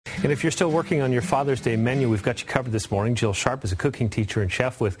And if you're still working on your Father's Day menu, we've got you covered this morning. Jill Sharpe is a cooking teacher and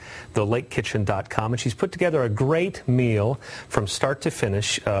chef with thelakekitchen.com, and she's put together a great meal from start to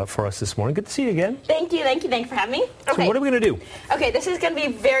finish for us this morning. Good to see you again. Thank you. Thank you for having me. Okay. So what are we going to do? Okay, this is going to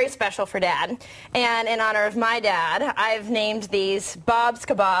be very special for Dad. And in honor of my dad, I've named these Bob's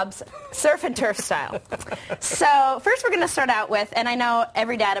Kabobs surf and turf style. So first we're going to start out with, and I know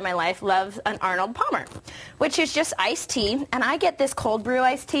every dad in my life loves an Arnold Palmer, which is just iced tea. And I get this cold brew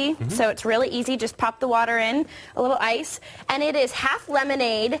iced tea, so it's really easy. Just pop the water in, a little ice, and it is half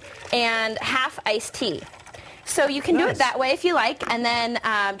lemonade and half iced tea. So you can do it that way if you like, and then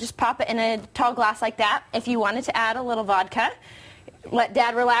just pop it in a tall glass like that. If you wanted to add a little vodka, let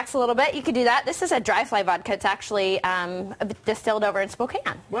Dad relax a little bit, you could do that. This is a dry fly vodka. It's actually distilled over in Spokane.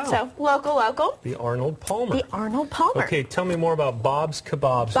 Wow. So local. The Arnold Palmer. The Arnold Palmer. Okay, tell me more about Bob's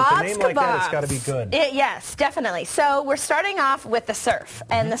Kabobs. Bob's With a name Kabobs. like that, it's got to be good. Yes, definitely. So we're starting off with the surf.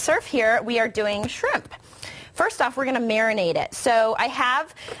 And the surf here, we are doing shrimp. First off, we're going to marinate it. So I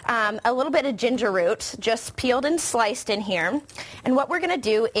have a little bit of ginger root just peeled and sliced in here. And what we're going to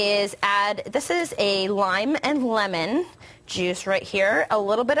do is add, this is a lime and lemon juice right here, a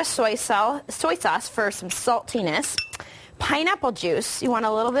little bit of soy sauce for some saltiness, pineapple juice. You want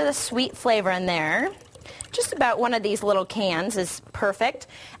a little bit of sweet flavor in there. Just about one of these little cans is perfect.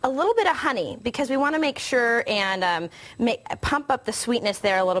 A little bit of honey, because we want to make sure and pump up the sweetness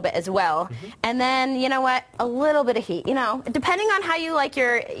there a little bit as well. And then, you know what, a little bit of heat. You know, depending on how you like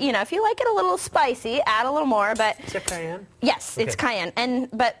your, you know, if you like it a little spicy, add a little more. But is it cayenne? Yes, it's cayenne.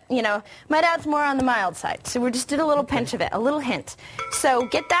 But, you know, my dad's more on the mild side. So we just did a little pinch of it, a little hint. So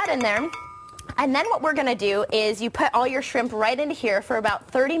get that in there. And then what we're going to do is you put all your shrimp right into here for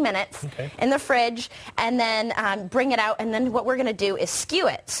about 30 minutes in the fridge, and then bring it out. And then what we're going to do is skew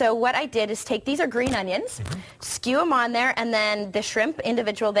it. So what I did is take, these are green onions, skew them on there, and then the shrimp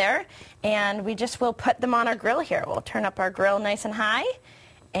individual there. And we just will put them on our grill here. We'll turn up our grill nice and high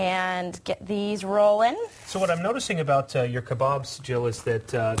and get these rolling. So what I'm noticing about your kebabs, Jill, is that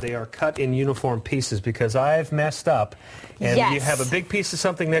they are cut in uniform pieces, because I've messed up. And you have a big piece of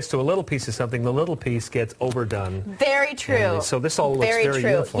something next to a little piece of something. The little piece gets overdone. Very true. And so this all looks very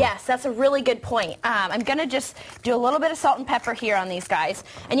uniform. Yes, that's a really good point. I'm going to just do a little bit of salt and pepper here on these guys.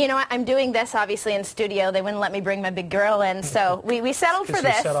 And you know what? I'm doing this, obviously, in studio. They wouldn't let me bring my big grill in, so we settled for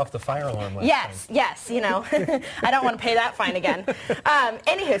this. You set off the fire alarm last time. Yes, you know. I don't want to pay that fine again.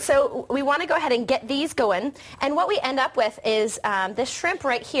 Anywho, so we want to go ahead and get these going. And what we end up with is this shrimp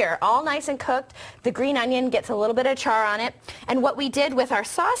right here, all nice and cooked. The green onion gets a little bit of char on it. And what we did with our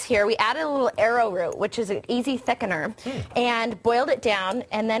sauce here, we added a little arrowroot, which is an easy thickener, and boiled it down.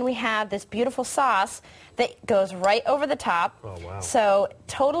 And then we have this beautiful sauce that goes right over the top. Oh, wow. So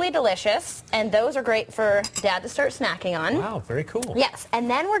totally delicious. And those are great for Dad to start snacking on. Wow, very cool. Yes. And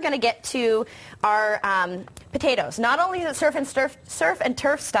then we're going to get to our potatoes. Not only is it surf and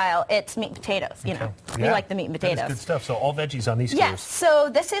turf style, it's meat and potatoes. You know, we like the meat and potatoes. That's good stuff. So all veggies on these Yes. So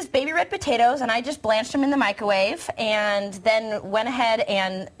this is baby red potatoes, and I just blanched them in the microwave, and then went ahead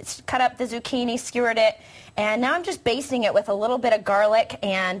and cut up the zucchini, skewered it, and now I'm just basting it with a little bit of garlic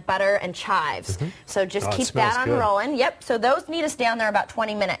and butter and chives. So just keep that on rolling. Yep. So those need us down there about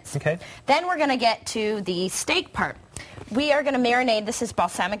 20 minutes. Okay. Then we're going to get to the steak part. We are going to marinate. This is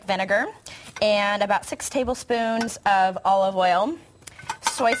balsamic vinegar and about 6 tablespoons of olive oil.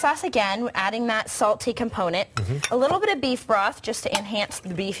 Soy sauce again, adding that salty component. A little bit of beef broth just to enhance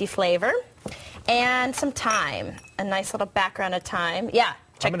the beefy flavor. And some thyme. A nice little background of thyme. Yeah,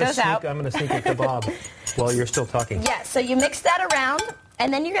 check those out. I'm going to sneak a kebab while you're still talking. Yeah, so you mix that around.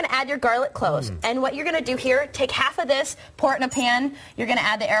 And then you're going to add your garlic cloves. And what you're going to do here, take half of this, pour it in a pan. You're going to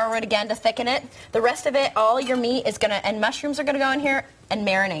add the arrowroot again to thicken it. The rest of it, all your meat is going to, and mushrooms are going to go in here and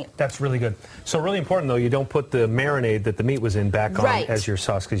marinate. That's really good. So really important, though, you don't put the marinade that the meat was in back on as your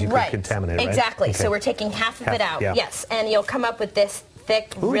sauce, because you could contaminate it, right? Exactly. Okay. So we're taking half of it out. Yes. And you'll come up with this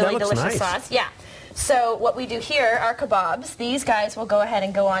thick, really delicious sauce. Yeah. So what we do here, our kebabs, these guys will go ahead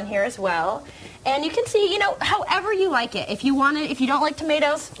and go on here as well. And you can see, you know, however you like it. If you want it, if you don't like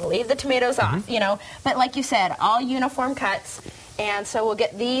tomatoes, leave the tomatoes off, you know. But like you said, all uniform cuts. And so we'll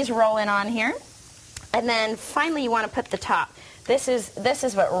get these rolling on here. And then finally you want to put the top. This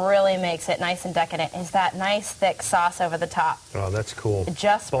is what really makes it nice and decadent, is that nice thick sauce over the top. Oh, that's cool.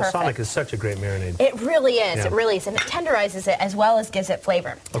 Just perfect. Balsamic is such a great marinade. It really is. Yeah. It really is. And it tenderizes it as well as gives it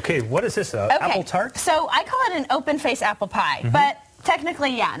flavor. Okay, what is this, apple tart? So I call it an open-face apple pie, but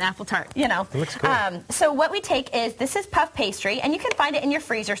technically, yeah, an apple tart, you know. It looks cool. So what we take is, this is puff pastry, and you can find it in your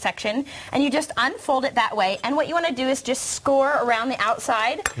freezer section, and you just unfold it that way. And what you want to do is just score around the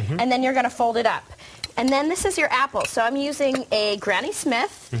outside, and then you're going to fold it up. And then this is your apple. So I'm using a Granny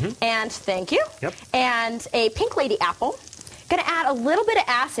Smith, and thank you, and a Pink Lady apple. Going to add a little bit of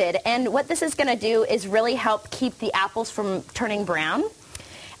acid, and what this is going to do is really help keep the apples from turning brown.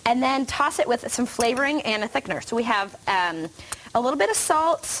 And then toss it with some flavoring and a thickener. So we have a little bit of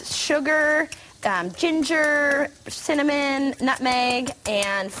salt, sugar, ginger, cinnamon, nutmeg,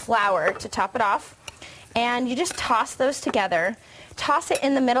 and flour to top it off. And you just toss those together, toss it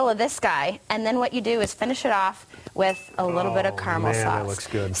in the middle of this guy, and then what you do is finish it off with a little bit of caramel sauce. That looks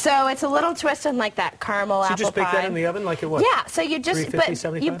good. So it's a little twist on like that caramel apple pie. So you just bake that in the oven like it was? Yeah, so you just,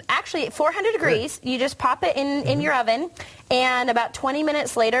 350, you actually, 400 degrees, you just pop it in your oven, and about 20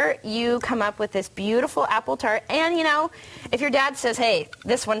 minutes later, you come up with this beautiful apple tart. And, you know, if your dad says, hey,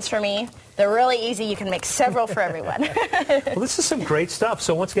 this one's for me, they're really easy. You can make several for everyone. Well, this is some great stuff.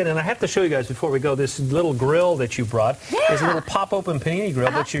 So once again, and I have to show you guys before we go, this little grill that you brought is a little pop-open panini grill,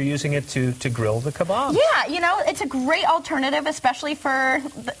 but you're using it to grill the kebabs. Yeah, you know, it's a great alternative, especially for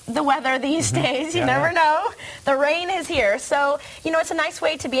the weather these days. You never know. The rain is here. So, you know, it's a nice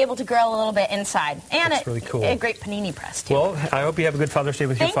way to be able to grill a little bit inside. And that's really cool. A great panini press, too. Well, I hope you have a good Father's Day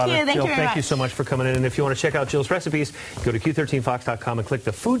with your father. Thank Jill, you thank you so much for coming in. And if you want to check out Jill's recipes, go to Q13fox.com and click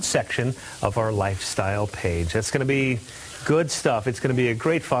the food section of our lifestyle page. That's going to be good stuff. It's going to be a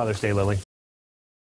great Father's Day, Lily.